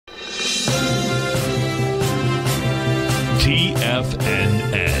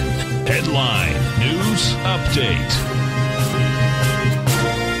Update.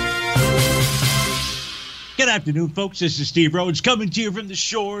 Good afternoon, folks. This is Steve Rhodes coming to you from the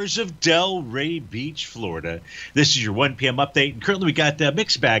shores of Delray Beach, Florida. This is your 1 p.m. update. And currently, we got a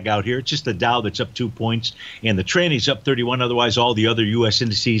mixed bag out here. It's just the Dow that's up 2 points, and the tranny's up 31. Otherwise, all the other U.S.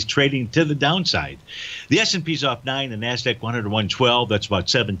 indices trading to the downside. The S&P's off 9, the NASDAQ 100 112. That's about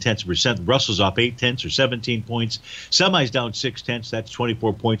 0.7%. The Russell's off 0.8 or 17 points. Semi's down 0.6. That's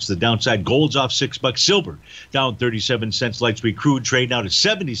 24 points to the downside. Gold's off $6. Silver down 37 cents. Light sweet crude trade out at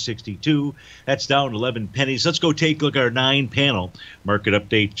 70.62. That's down 11 pennies. Let's go take a look at our 9-panel market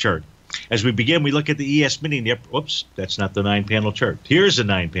update chart. As we begin, we look at the ES Mini. Whoops, that's not the 9-panel chart. Here's the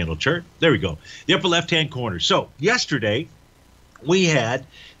 9-panel chart. There we go. The upper left-hand corner. So yesterday, we had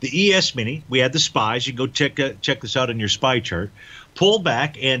the ES Mini. We had the SPYs. You can go check this out on your SPY chart. Pull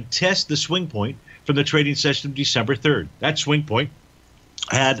back and test the swing point from the trading session of December 3rd. That swing point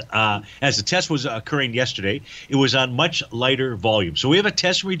had, as the test was occurring yesterday, it was on much lighter volume. So we have a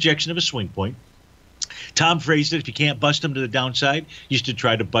test rejection of a swing point. Tom phrased it, if you can't bust them to the downside, you should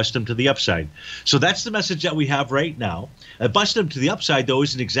try to bust them to the upside. So that's the message that we have right now. Bust them to the upside, though,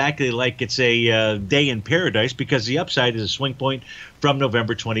 isn't exactly like it's a day in paradise, because the upside is a swing point from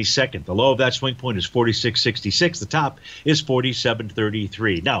November 22nd. The low of that swing point is 46.66. The top is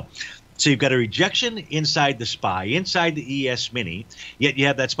 47.33. Now, so you've got a rejection inside the SPY, inside the ES Mini, yet you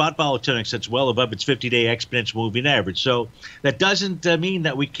have that spot volatility that's well above its 50-day exponential moving average. So that doesn't mean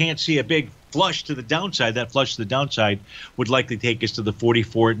that we can't see a big flush to the downside. That flush to the downside would likely take us to the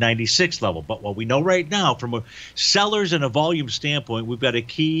 44.96 level. But what we know right now, from a sellers and a volume standpoint, we've got a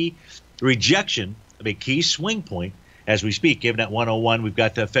key rejection of a key swing point as we speak. Given at 101, we've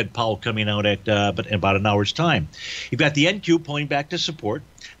got Fed Powell coming out at in about an hour's time. You've got the NQ pulling back to support.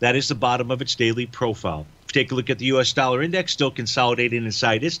 That is the bottom of its daily profile. If you take a look at the U.S. dollar index, still consolidating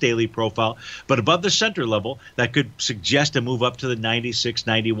inside its daily profile, but above the center level, that could suggest a move up to the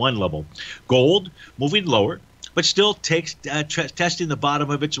 96.91 level. Gold moving lower, but still testing the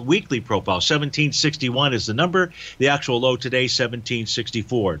bottom of its weekly profile. 1761 is the number. The actual low today,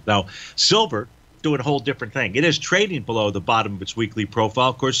 1764. Now, silver doing a whole different thing. It is trading below the bottom of its weekly profile.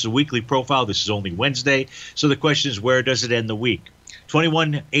 Of course, it's a weekly profile. This is only Wednesday. So the question is, where does it end the week?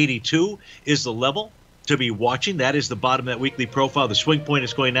 2182 is the level to be watching. That is the bottom of that weekly profile. The swing point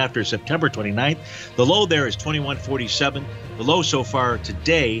is going after September 29th. The low there is 2147. The low so far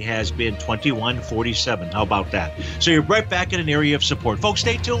today has been 2147. How about that? So you're right back in an area of support. Folks,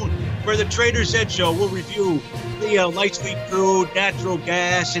 stay tuned for the Trader's Edge Show. We'll review the light sweet crude, natural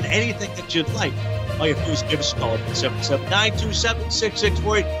gas, and anything that you'd like. All you have to do is give us a call at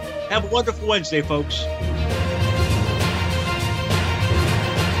 779-227-6648. Have a wonderful Wednesday, folks.